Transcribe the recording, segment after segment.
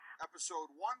Episode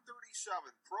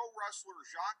 137, Pro Wrestler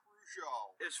Jacques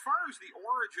Rougeau. As far as the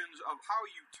origins of how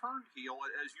you turned heel,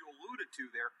 as you alluded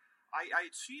to there, I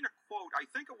had seen a quote, I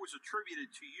think it was attributed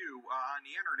to you on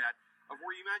the internet, of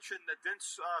where you mentioned that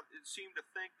Vince seemed to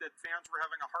think that fans were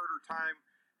having a harder time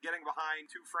getting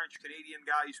behind two French-Canadian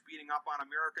guys beating up on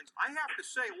Americans. I have to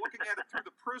say, looking at it through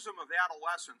the prism of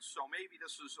adolescence, so maybe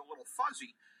this is a little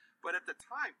fuzzy, but at the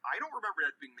time, I don't remember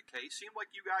that being the case. Seemed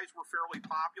like you guys were fairly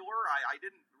popular. I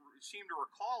didn't seem to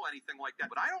recall anything like that,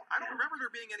 but I don't remember there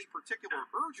being any particular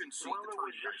urgency. Well, there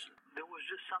was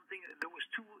just something. There was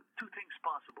two things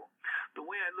possible. The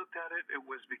way I looked at it, it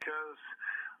was because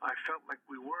I felt like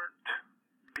we weren't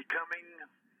becoming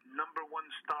number one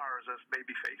stars as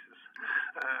baby faces.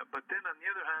 But then on the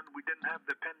other hand, we didn't have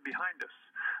the pen behind us.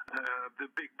 The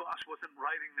big boss wasn't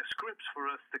writing the scripts for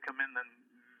us to come in and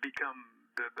become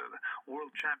the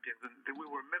world champions. And we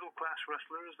were middle-class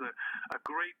wrestlers, a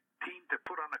great team to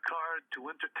put on a card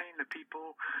to entertain the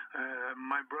people.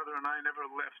 My brother and I never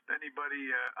left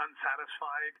anybody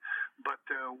unsatisfied, but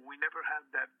we never had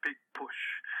that big push.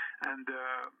 And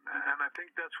I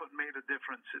think that's what made a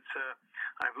difference. It's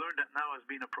I've learned that now as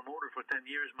being a promoter for 10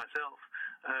 years myself.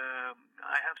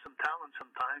 I have some talent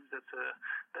sometimes that's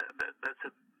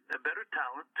a better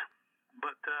talent,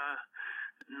 but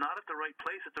not at the right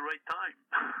place at the right time.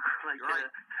 Like right.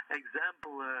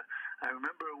 Example, I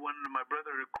remember when my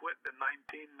brother quit in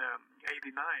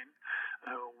 1989.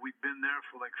 We'd been there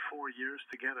for like 4 years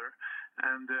together,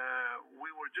 and we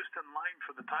were just in line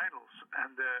for the titles,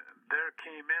 and there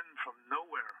came in from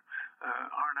nowhere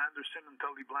Arn Anderson and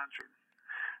Tully Blanchard,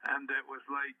 and it was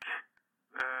like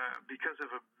because of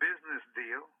a business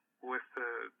deal with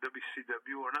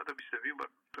WCW, or not WCW, but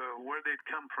where they'd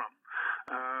come from.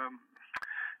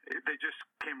 They just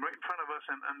came right in front of us,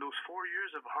 and those 4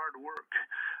 years of hard work,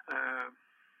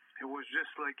 it was just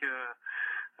like,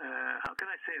 how can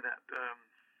I say that?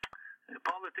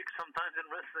 Politics sometimes in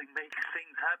wrestling makes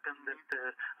things happen that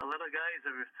a lot of guys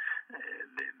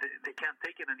they can't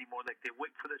take it anymore. Like they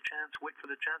wait for the chance,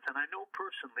 and I know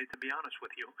personally, to be honest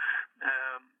with you,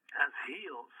 as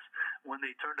heels, when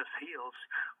they turned us heels,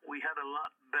 we had a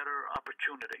lot better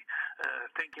opportunity.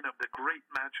 Thinking of the great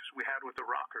matches we had with the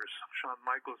Rockers, Shawn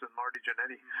Michaels and Marty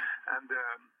Jannetty,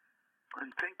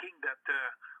 and thinking that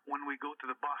when we go to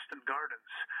the Boston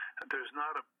Gardens, there's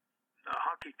not a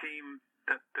hockey team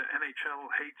that the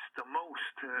NHL hates the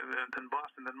most than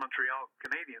Boston and Montreal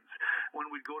Canadiens.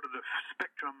 When we go to the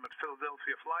Spectrum at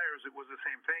Philadelphia Flyers, it was the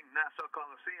same thing. Nassau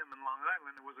Coliseum in Long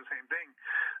Island, it was the same thing.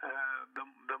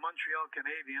 The Montreal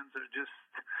Canadiens are just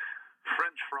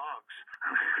French frogs.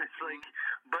 It's like,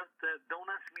 but don't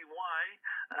ask me why.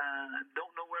 Don't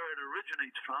know where it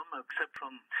originates from, except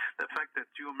from the fact that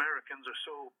you Americans are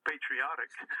so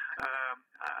patriotic.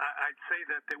 I'd say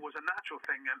that it was a natural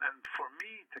thing, and for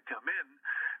me to come in,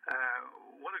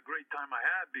 what a great time I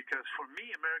had, because for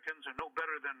me, Americans are no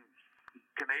better than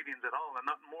Canadians at all, and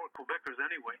not more Quebecers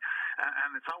anyway.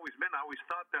 And it's always been, I always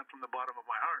thought that from the bottom of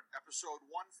my heart. Episode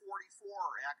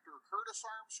 144, actor Curtis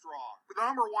Armstrong. The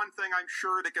number one thing I'm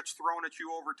sure that gets thrown at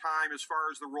you over time as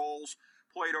far as the roles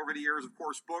played over the years, of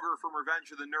course, Booger from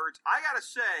Revenge of the Nerds. I gotta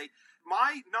say,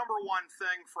 my number one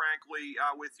thing, frankly,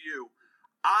 with you,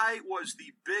 I was the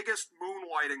biggest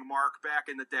moonlighting mark back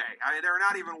in the day. I mean, there are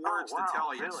not even words to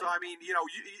tell you. Really? So, I mean, you know,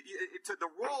 the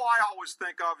role I always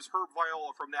think of is Herb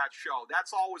Viola from that show.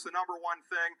 That's always the number one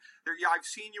thing. I've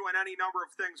seen you in any number of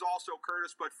things also,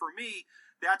 Curtis, but for me,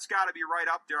 that's got to be right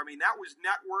up there. I mean, that was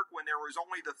network when there was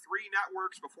only the 3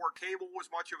 networks before cable was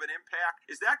much of an impact.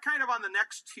 Is that kind of on the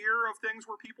next tier of things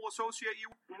where people associate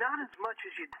you? Not as much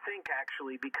as you'd think,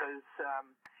 actually, because,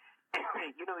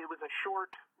 you know, it was a short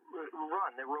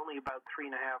run. There were only about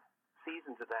 3.5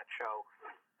 seasons of that show,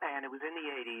 and it was in the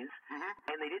 80s,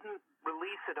 and they didn't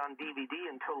release it on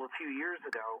DVD until a few years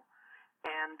ago.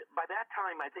 And by that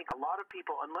time, I think a lot of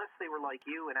people, unless they were like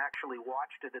you and actually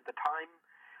watched it at the time,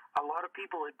 a lot of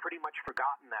people had pretty much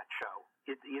forgotten that show.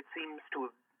 It seems to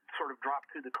have sort of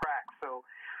dropped through the cracks. So,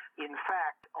 in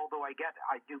fact, although I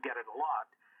do get it a lot,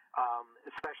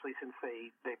 especially since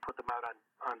they put them out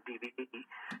on DVD,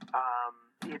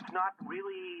 it's not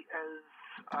really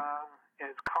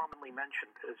as commonly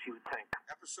mentioned as you would think.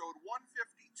 Episode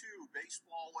 152,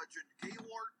 baseball legend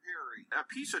Gaylord Perry. A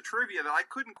piece of trivia that I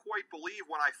couldn't quite believe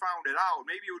when I found it out.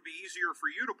 Maybe it would be easier for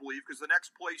you to believe because the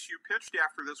next place you pitched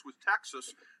after this was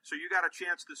Texas, so you got a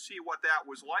chance to see what that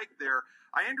was like there.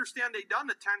 I understand they done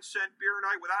the 10-cent beer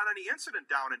night without any incident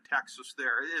down in Texas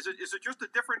there. Is it just a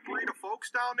different breed of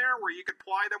folks down there where you could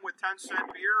ply them with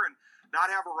 10-cent beer and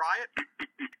not have a riot?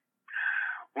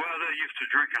 Well, they used to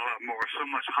drink a lot more, so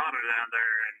much hotter down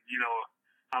there, and, you know,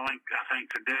 I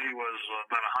think today was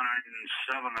about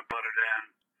 107 I butted in.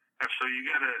 So you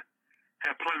got to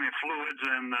have plenty of fluids,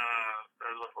 and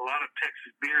there's a lot of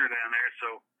Texas beer down there. So,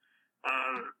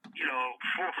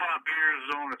 4 or 5 beers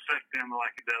don't affect them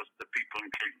like it does the people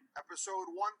in Cleveland. Episode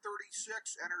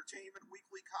 136, Entertainment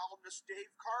Weekly columnist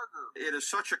Dave Karger. It is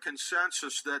such a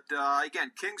consensus that,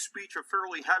 again, King's Speech a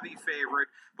fairly heavy favorite,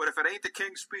 but if it ain't the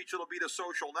King's Speech, it'll be the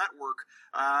Social Network.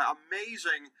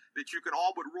 Amazing that you can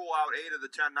all but rule out 8 of the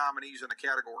 10 nominees in the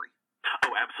category.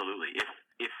 Oh, absolutely.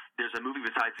 If there's a movie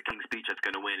besides The King's Speech that's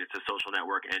going to win, it's The Social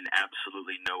Network, and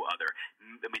absolutely no other.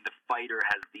 I mean, The Fighter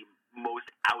has the most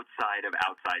outside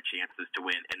chances to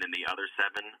win, and then the other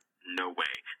 7, no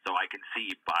way. So I can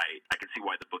see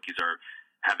why the bookies are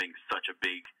having such a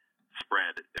big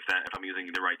spread, if I'm using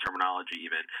the right terminology,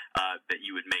 even that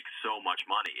you would make so much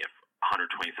money if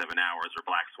 127 Hours or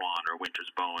Black Swan or Winter's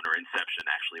Bone or Inception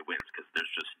actually wins, because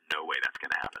there's just no way that's going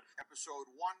to happen. Episode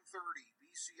 130,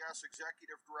 BCS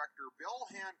Executive Director Bill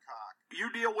Hancock.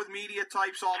 You deal with media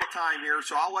types all the time here,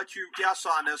 so I'll let you guess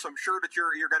on this. I'm sure that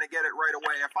you're going to get it right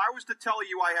away. If I was to tell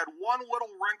you I had one little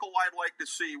wrinkle I'd like to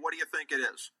see, what do you think it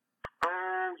is?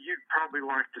 Oh, you'd probably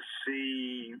like to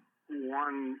see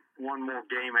one more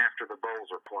game after the bowls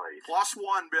are played. +1,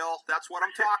 Bill. That's what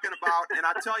I'm talking about. And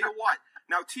I tell you what,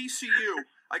 now TCU,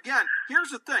 again,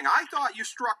 here's the thing. I thought you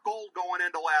struck gold going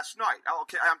into last night.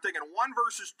 Okay, I'm thinking 1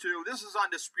 versus 2. This is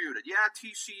undisputed. Yeah,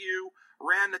 TCU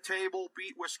ran the table,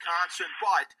 beat Wisconsin,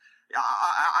 but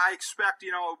I expect,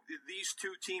 these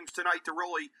 2 teams tonight to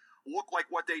really look like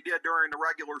what they did during the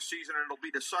regular season, and it'll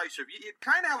be decisive. You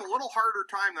kind of have a little harder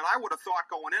time than I would have thought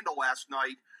going into last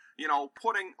night,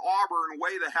 putting Auburn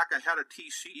way the heck ahead of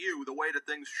TCU, the way that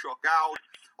things shook out.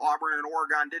 Auburn and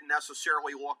Oregon didn't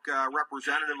necessarily look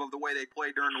representative of the way they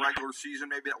played during the regular season.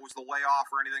 Maybe that was the layoff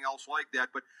or anything else like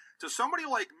that. But to somebody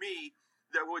like me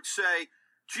that would say,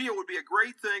 gee, it would be a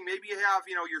great thing. Maybe you have,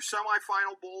 your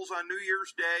semifinal bowls on New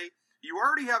Year's Day. You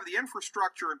already have the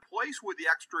infrastructure in place with the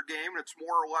extra game, and it's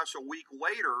more or less a week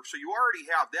later, so you already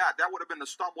have that. That would have been the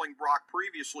stumbling block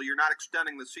previously. You're not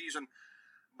extending the season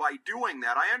by doing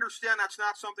that. I understand that's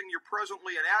not something you're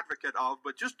presently an advocate of,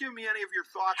 but just give me any of your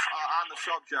thoughts on the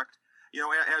subject,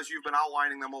 as you've been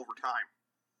outlining them over time.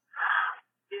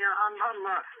 Yeah, I'm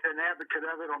not an advocate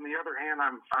of it. On the other hand,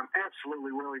 I'm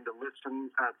absolutely willing to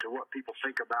listen to what people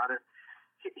think about it.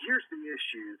 Here's the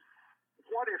issue.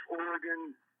 What if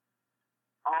Oregon,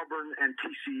 Auburn, and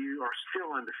TCU are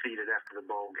still undefeated after the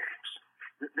bowl games?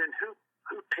 Then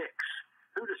who picks?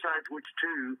 Who decides which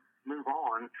 2 move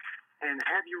on? And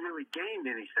have you really gained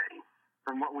anything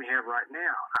from what we have right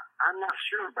now? I'm not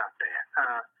sure about that.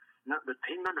 The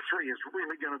team number 3 is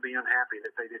really going to be unhappy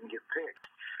that they didn't get picked.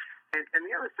 And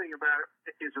the other thing about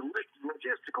it is a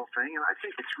logistical thing, and I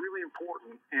think it's really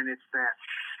important, and it's that,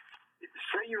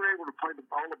 say you're able to play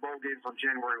all the bowl games on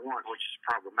January 1, which is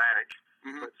problematic,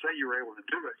 but say you were able to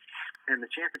do it, and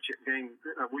the championship game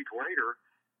a week later,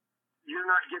 you're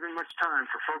not giving much time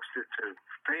for folks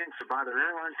fans to buy their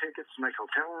airline tickets, make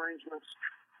hotel arrangements.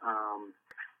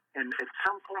 And at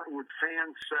some point, would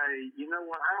fans say, you know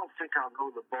what, I don't think I'll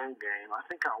go to the bowl game. I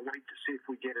think I'll wait to see if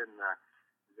we get in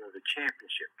the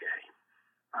championship game.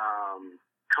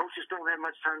 Coaches don't have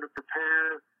much time to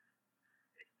prepare.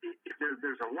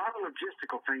 There's a lot of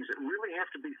logistical things that really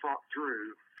have to be thought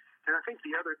through. And I think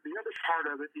the other part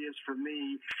of it is, for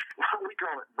me, we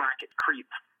call it bracket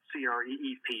creep.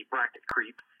 CREEP, bracket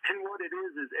creep. And what it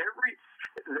is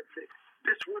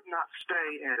this would not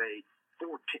stay at a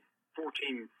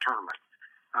 4-team tournament.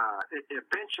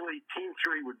 Eventually, Team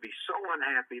 3 would be so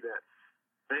unhappy that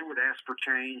they would ask for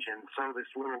change, and so this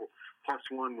little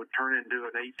 +1 would turn into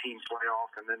an 18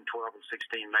 playoff, and then 12 and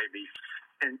 16 maybe.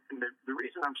 And the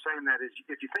reason I'm saying that is,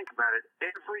 if you think about it,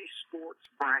 every sports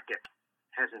bracket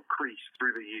has increased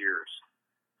through the years.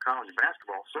 College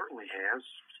basketball certainly has.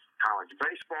 College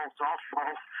baseball,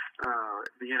 softball,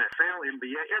 the NFL,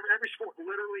 NBA, every sport,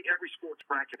 literally every sports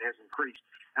bracket has increased.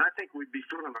 And I think we'd be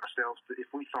fooling ourselves if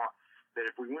we thought that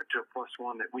if we went to a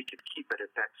 +1 that we could keep it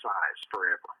at that size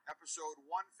forever. Episode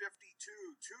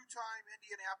 152, 2-time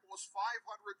Indianapolis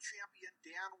 500 champion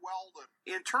Dan Weldon.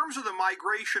 In terms of the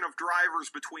migration of drivers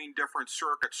between different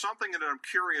circuits, something that I'm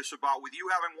curious about, with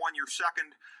you having won your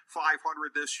second 500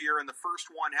 this year and the first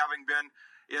one having been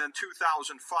in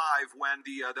 2005 when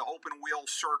the open wheel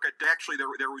circuit, actually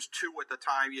there was 2 at the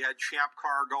time. You had Champ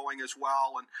Car going as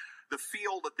well, and the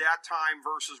field at that time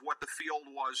versus what the field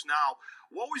was now.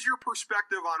 What was your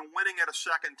perspective on winning it a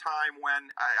second time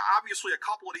when obviously a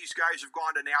couple of these guys have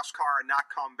gone to NASCAR and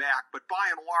not come back, but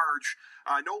by and large,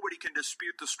 nobody can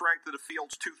dispute the strength of the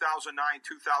fields 2009,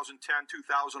 2010,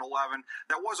 2011.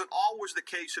 That wasn't always the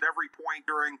case at every point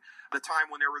during the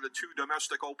time when there were the two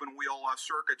domestic open wheel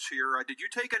circuits here. Did you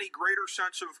take any greater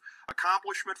sense of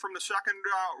accomplishment from the second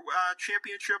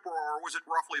championship, or was it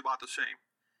roughly about the same?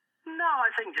 No, I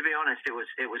think, to be honest, it was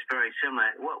very similar.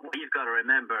 What you've got to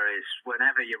remember is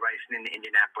whenever you're racing in the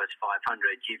Indianapolis 500,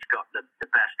 you've got the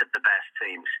best of the best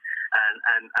teams,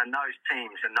 and those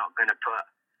teams are not going to put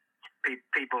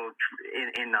people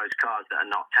in those cars that are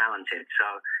not talented. So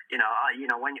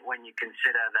when you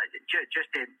consider that just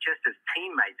as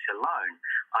teammates alone,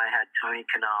 I had Tony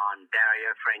Kanaan,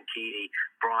 Dario Franchitti,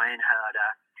 Brian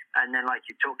Herder. And then, like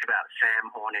you talked about,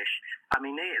 Sam Hornish. I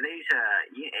mean, these are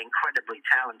incredibly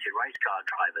talented race car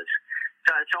drivers.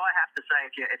 So I have to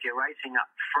say, if you're racing up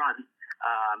front,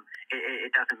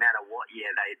 it doesn't matter what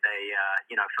year they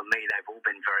for me, they've all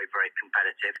been very, very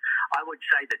competitive. I would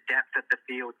say the depth of the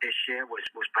field this year was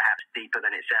perhaps deeper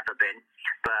than it's ever been.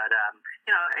 But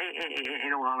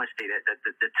in all honesty,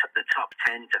 the top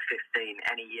 10 to 15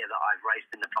 any year that I've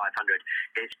raced in the 500,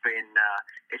 it's been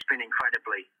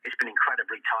incredibly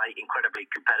tight, incredibly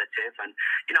competitive, and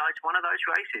it's one of those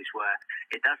races where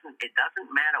it doesn't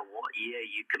matter what year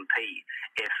you compete.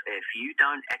 If you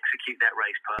don't execute that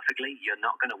race perfectly, you're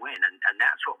not going to win, and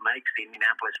that's what makes the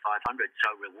Indianapolis 500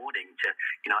 so rewarding to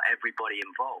everybody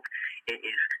involved.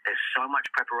 There's so much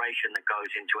preparation that goes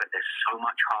into it. There's so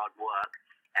much hard work.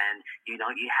 And, you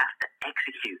have to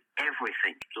execute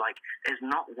everything. Like, there's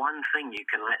not one thing you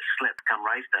can let slip come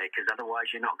race day, because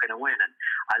otherwise you're not going to win. And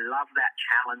I love that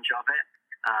challenge of it.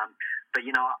 But,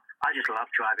 I just love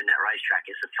driving that racetrack.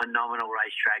 It's a phenomenal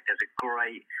racetrack. There's a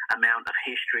great amount of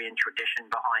history and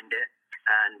tradition behind it.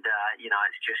 And,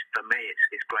 it's just, for me,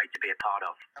 it's great to be a part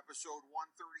of. Episode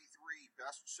 133,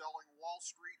 best-selling Wall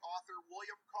Street author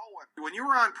William Cohen. When you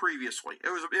were on previously,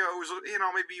 it was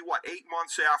maybe 8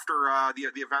 months after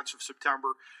the events of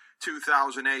September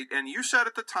 2008, and you said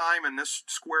at the time, and this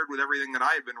squared with everything that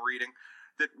I had been reading,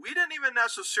 that we didn't even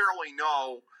necessarily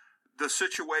know the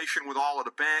situation with all of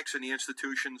the banks and the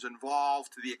institutions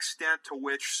involved, to the extent to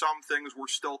which some things were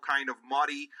still kind of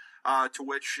muddy, to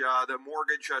which the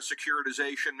mortgage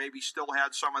securitization maybe still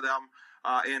had some of them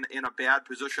in a bad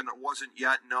position that wasn't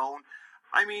yet known.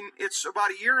 I mean, it's about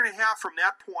a year and a half from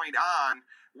that point on.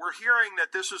 We're hearing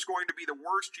that this is going to be the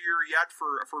worst year yet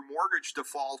for mortgage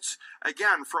defaults.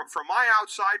 Again, from my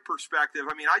outside perspective,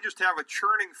 I mean, I just have a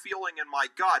churning feeling in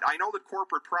my gut. I know that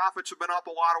corporate profits have been up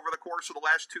a lot over the course of the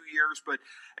last 2 years, but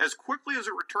as quickly as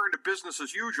it returned to business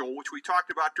as usual, which we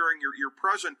talked about during your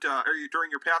during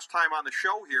your past time on the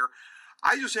show here,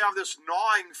 I just have this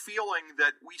gnawing feeling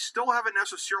that we still haven't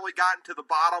necessarily gotten to the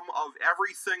bottom of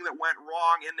everything that went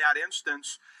wrong in that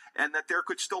instance, and that there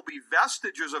could still be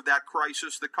vestiges of that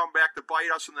crisis that come back to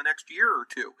bite us in the next year or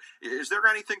two. Is there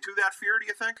anything to that fear, do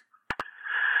you think?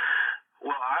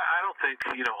 Well, I don't think,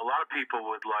 a lot of people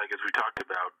would like, as we talked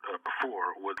about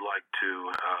before, would like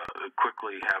to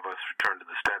quickly have us return to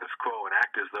the status quo and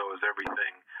act as though as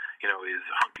everything, is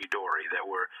hunky-dory, that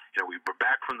we're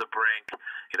back from the brink,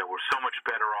 we're so much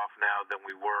better off now than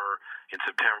we were in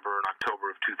September and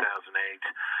October of 2008.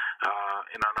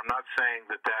 And I'm not saying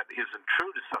that isn't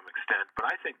true to some extent, but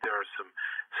I think there are some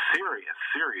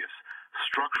serious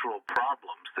structural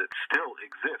problems that still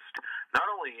exist, not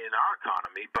only in our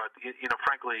economy, but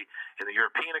frankly, in the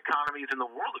European economies and the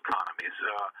world economies.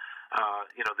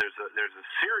 There's a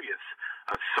serious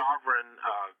sovereign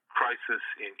crisis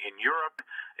in Europe,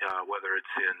 whether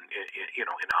it's in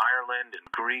Ireland, in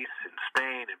Greece, in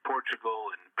Spain, in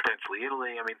Portugal, and potentially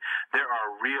Italy. I mean, there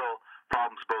are real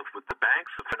problems both with the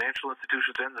banks, the financial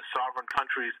institutions, and the sovereign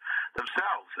countries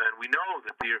themselves. And we know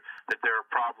that there are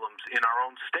problems in our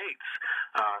own states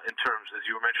in terms, as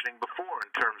you were mentioning before,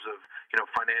 in terms of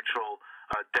financial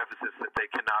deficits that they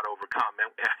cannot overcome.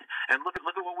 And look at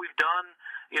what we've done,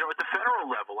 at the federal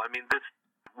level. I mean, this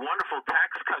wonderful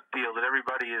tax cut deal that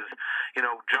everybody is,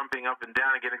 jumping up and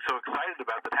down and getting so excited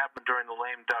about, that happened during the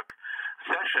lame duck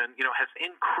session, has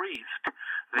increased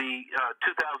the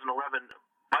 2011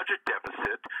 budget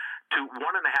deficit to $1.5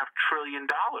 trillion.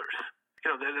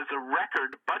 There's a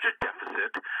record budget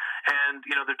deficit, and,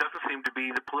 there doesn't seem to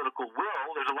be the political will.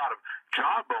 There's a lot of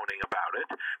jawboning about it,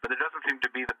 but there doesn't seem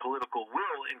to be the political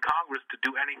will in Congress to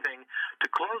do anything to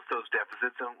close those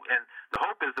deficits, and the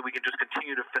hope is that we can just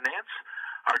continue to finance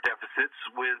our deficits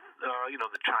with,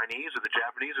 the Chinese or the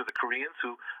Japanese or the Koreans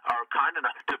who are kind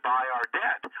enough to buy our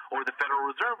debt, or the Federal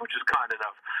Reserve, which is kind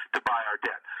enough to buy our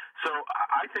debt. So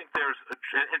I think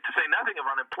and to say nothing of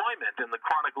unemployment and the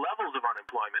chronic levels of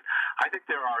unemployment, I think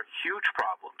there are huge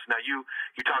problems. Now, you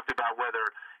talked about whether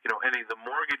any of the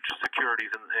mortgage securities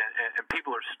and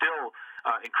people are still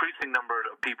increasing number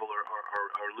of people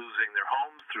are losing their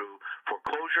homes through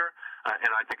foreclosure,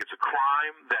 and I think it's a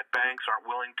crime that banks aren't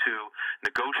willing to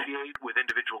negotiate with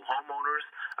individual homeowners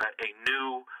a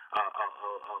new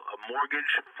a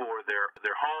mortgage for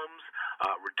their homes,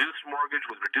 reduced mortgage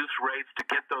with reduced rates to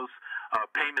get those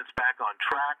payments back on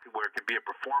track where it can be a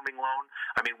performing loan.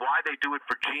 I mean, why they do it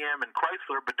for GM and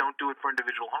Chrysler but don't do it for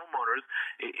individual homeowners,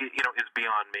 is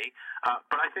beyond me.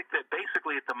 But I think that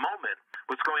basically at the moment,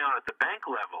 what's going on at the bank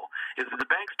level is that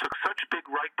the banks took such big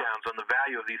write-downs on the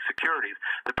value of these securities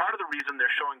that part of the reason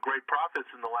they're showing great profits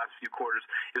in the last few quarters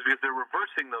is because they're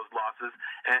reversing those losses,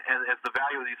 and as the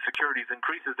value of these securities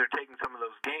increases, they're taking some of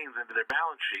those gains into their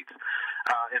balance sheets,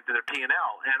 into their P&L.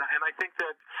 And I think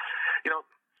that,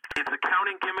 it's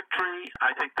accounting gimmickry.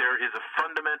 I think there is a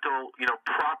fundamental,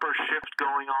 proper shift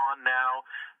going on now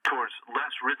towards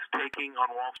less risk-taking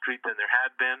on Wall Street than there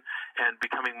had been and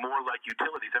becoming more like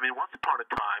utilities. I mean, once upon a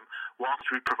time, Wall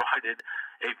Street provided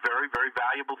a very, very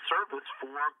valuable service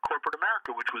for corporate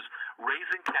America, which was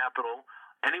raising capital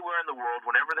anywhere in the world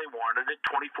whenever they wanted it,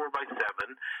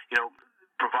 24/7,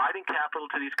 providing capital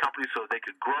to these companies so they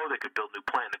could grow, they could build new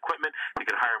plant and equipment, they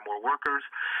could hire more workers,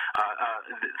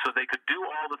 so they could do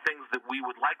all the things that we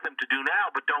would like them to do now,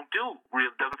 but don't do.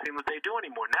 It doesn't seem that they do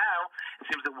anymore. Now, it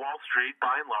seems that Wall Street,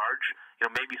 by and large,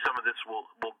 maybe some of this will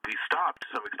be stopped to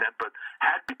some extent, but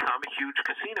had become a huge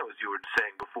casino, as you were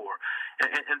saying before.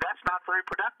 And that's not very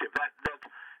productive.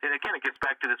 And again, it gets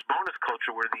back to this bonus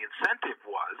culture where the incentive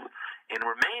was and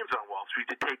remains on Wall Street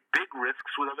to take big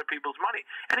risks with other people's money.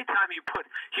 Anytime you put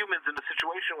humans in a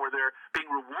situation where they're being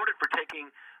rewarded for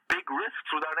taking big risks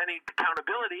without any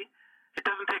accountability, it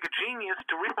doesn't take a genius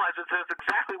to realize that that's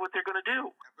exactly what they're going to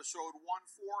do. Episode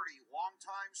 140,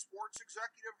 longtime sports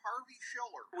executive Harvey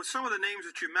Schiller. With some of the names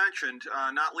that you mentioned,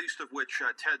 not least of which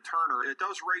Ted Turner, it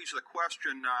does raise the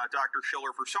question, Dr.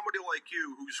 Schiller, for somebody like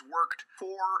you who's worked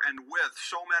for and with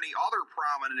so many other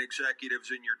prominent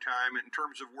executives in your time, in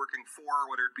terms of working for,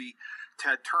 whether it be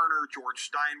Ted Turner, George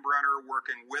Steinbrenner,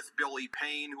 working with Billy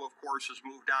Payne, who of course has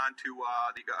moved on to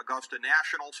the Augusta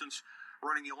National since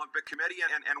running the Olympic Committee,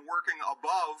 and working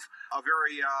above a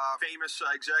very famous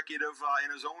executive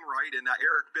in his own right, and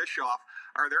Eric Bischoff.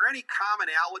 Are there any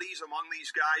commonalities among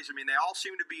these guys? I mean, they all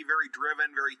seem to be very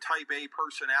driven, very type A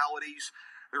personalities.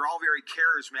 They're all very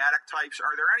charismatic types.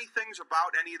 Are there any things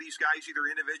about any of these guys, either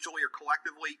individually or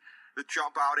collectively, that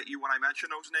jump out at you when I mention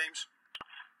those names?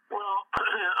 Well,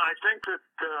 I think that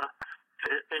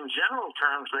in general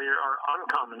terms, they are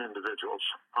uncommon individuals.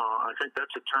 I think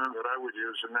that's a term that I would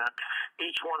use, in that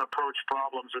each one approached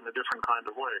problems in a different kind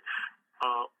of way.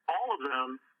 All of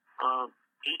them,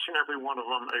 each and every one of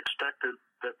them, expected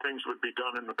that things would be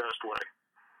done in the best way.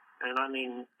 And I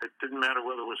mean, it didn't matter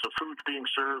whether it was the food being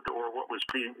served or what was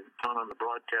being done on the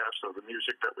broadcast or the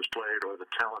music that was played or the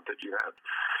talent that you had.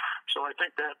 So I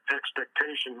think that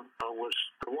expectation was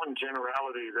the one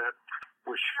generality that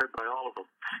was shared by all of them.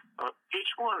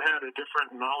 Each one had a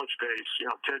different knowledge base.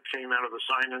 Ted came out of the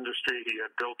sign industry. He had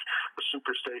built a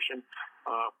superstation.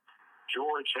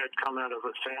 George had come out of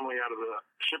a family out of the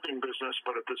shipping business,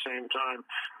 but at the same time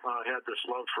had this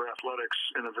love for athletics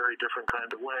in a very different kind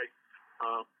of way.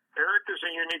 Eric is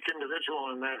a unique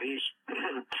individual in that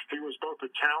he was both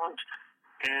a talent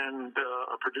and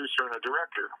a producer and a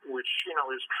director, which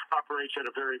operates at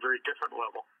a very, very different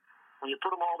level. When you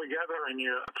put them all together and you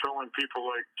throw in people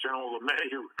like General LeMay,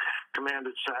 who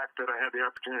commanded SAC, that I had the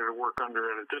opportunity to work under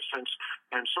at a distance,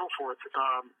 and so forth,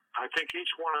 I think each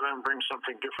one of them brings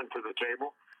something different to the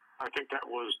table. I think that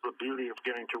was the beauty of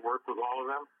getting to work with all of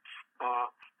them.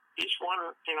 Each one,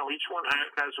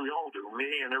 as we all do,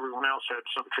 me and everyone else, had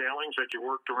some failings that you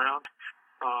worked around.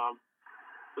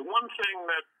 The one thing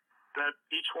that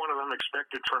each one of them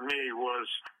expected from me was,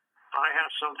 I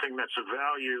have something that's of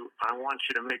value. I want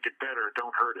you to make it better.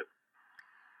 Don't hurt it.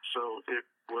 So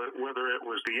whether it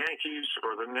was the Yankees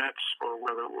or the Nets, or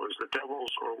whether it was the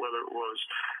Devils, or whether it was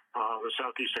the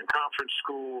Southeastern Conference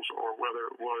schools, or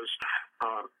whether it was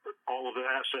all of the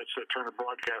assets that Turner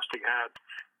Broadcasting had,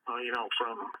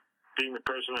 from being the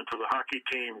president of the hockey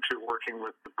team to working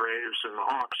with the Braves and the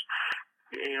Hawks,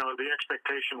 the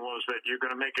expectation was that you're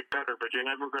going to make it better, but you're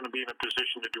never going to be in a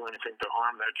position to do anything to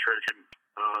harm that treasured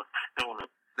element.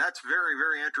 That's very,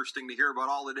 very interesting to hear about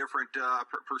all the different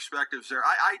perspectives there.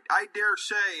 I dare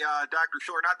say, Dr.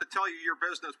 Schiller, not to tell you your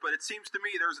business, but it seems to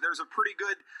me there's a pretty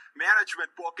good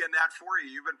management book in that for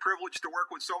you. You've been privileged to work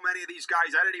with so many of these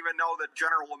guys. I didn't even know that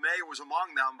General LeMay was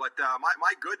among them, but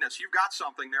my goodness, you've got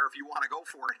something there if you want to go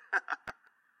for it.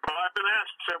 Well, I've been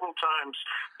asked several times,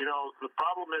 the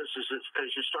problem is as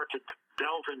you start to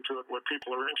delve into it, what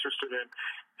people are interested in,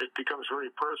 it becomes very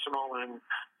personal, and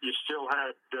you still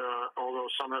had, although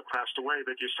some have passed away,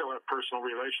 but you still have personal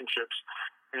relationships,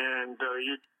 and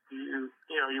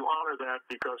you honor that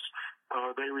because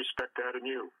they respect that in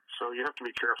you. So you have to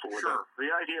be careful with that.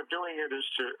 The idea of doing it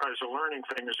as a learning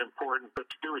thing is important, but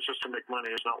to do it just to make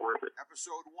money is not worth it.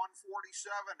 Episode 147,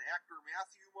 actor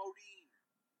Matthew Modine.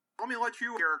 Let me let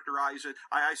you characterize it.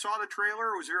 I saw the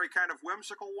trailer. It was a very kind of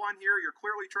whimsical one here. You're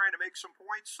clearly trying to make some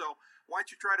points, so why don't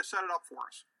you try to set it up for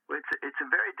us? Well, it's a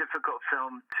very difficult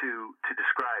film to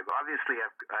describe. Obviously,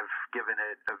 I've given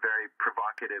it a very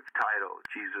provocative title,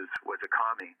 Jesus Was a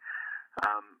Commie.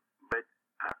 But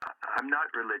I'm not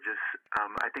religious.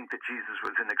 I think that Jesus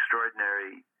was an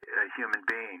extraordinary human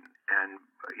being, and,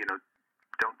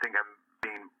 don't think I'm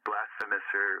being blasphemous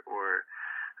or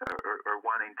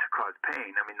wanting to cause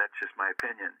pain. I mean, that's just my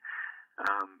opinion.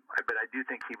 But I do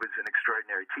think he was an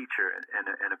extraordinary teacher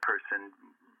and a person.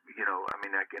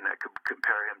 I could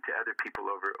compare him to other people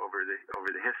over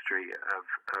the history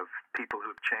of people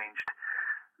who've changed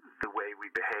the way we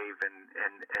behave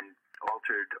and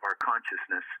altered our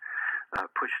consciousness,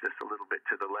 pushed us a little bit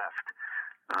to the left.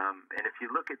 And if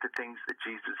you look at the things that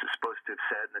Jesus is supposed to have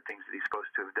said and the things that he's supposed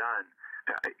to have done,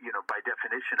 by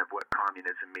definition of what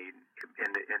communism means,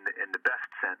 in the best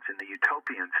sense, in the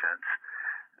utopian sense,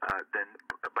 then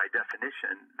by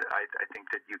definition, I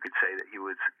think that you could say that he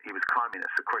was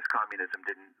communist. Of course, communism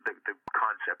didn't. The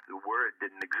concept, the word,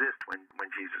 didn't exist when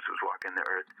Jesus was walking the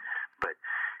earth. But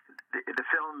the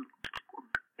film,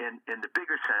 in the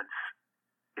bigger sense,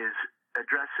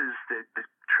 addresses the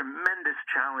tremendous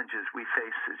challenges we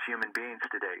face as human beings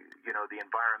today. The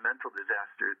environmental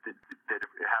disasters that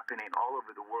are happening all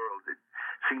over the world,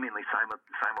 seemingly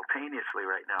simultaneously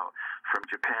right now, from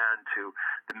Japan to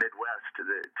the Midwest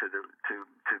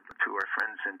to our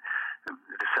friends in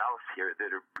the South here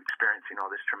that are experiencing all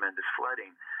this tremendous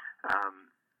flooding.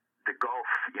 The Gulf,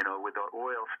 with the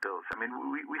oil spills. I mean,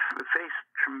 we face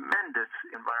tremendous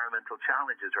environmental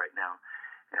challenges right now.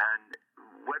 And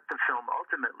what the film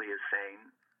ultimately is saying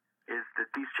is that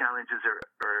these challenges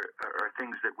are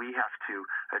things that we have to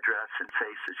address and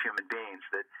face as human beings,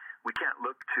 that we can't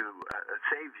look to a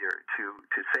savior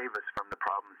to save us from the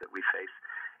problems that we face.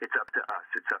 It's up to us.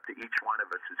 It's up to each one of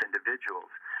us as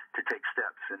individuals to take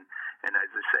steps. And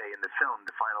as I say in the film,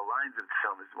 the final lines of the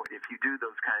film is, if you do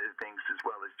those kinds of things as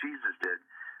well as Jesus did,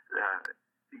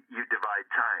 you divide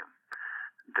time.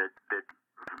 That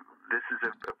this is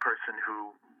a person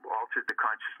who altered the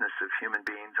consciousness of human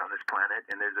beings on this planet,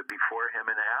 and there's a before him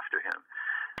and an after him.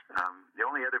 The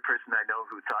only other person I know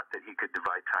who thought that he could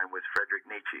divide time was Friedrich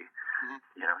Nietzsche.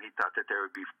 Mm-hmm. He thought that there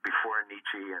would be before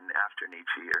Nietzsche and after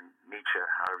Nietzsche, or Nietzsche,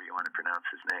 however you want to pronounce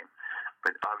his name.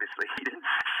 But obviously he didn't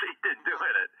succeed in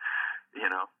doing it.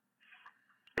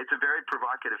 It's a very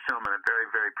provocative film, and I'm very,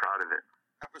 very proud of it.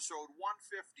 Episode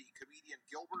 150, comedian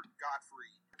Gilbert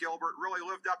Gottfried. Gilbert really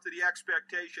lived up to the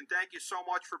expectation. Thank you so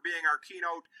much for being our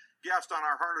keynote guest on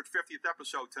our 150th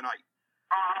episode tonight.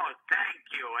 Oh, thank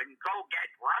you. And go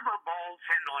get rubber balls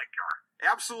and liquor.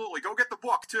 Absolutely. Go get the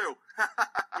book, too.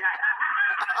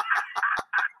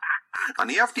 On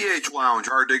the FDH Lounge,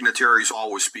 our dignitaries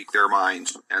always speak their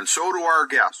minds, and so do our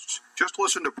guests. Just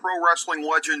listen to pro wrestling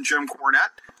legend Jim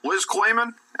Cornette, Liz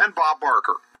Clayman, and Bob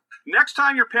Barker. Next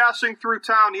time you're passing through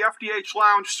town, the FDH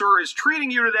Lounge, sir, is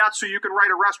treating you to that so you can write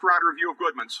a restaurant review of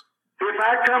Goodman's. If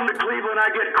I come to Cleveland, I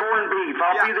get corned beef.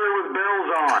 I'll be there with bells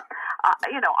on.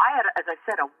 I had, as I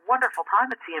said, a wonderful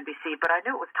time at CNBC, but I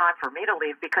knew it was time for me to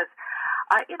leave because,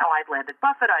 I'd landed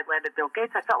Buffett, I'd landed Bill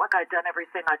Gates. I felt like I'd done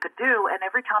everything I could do, and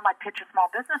every time I'd pitch a small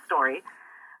business story,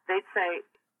 they'd say,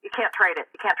 you can't trade it.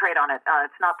 You can't trade on it.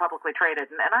 It's not publicly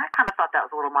traded. And I kind of thought that was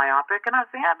a little myopic. And I was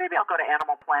saying, maybe I'll go to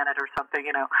Animal Planet or something,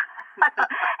 I thought,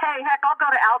 hey, heck, I'll go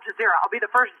to Al Jazeera. I'll be the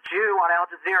first Jew on Al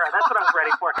Jazeera. That's what I was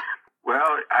ready for.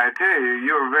 Well, I tell you,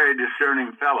 you're a very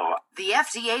discerning fellow. The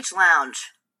FDH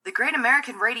Lounge, the great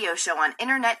American radio show on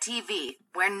Internet TV,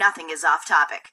 where nothing is off topic.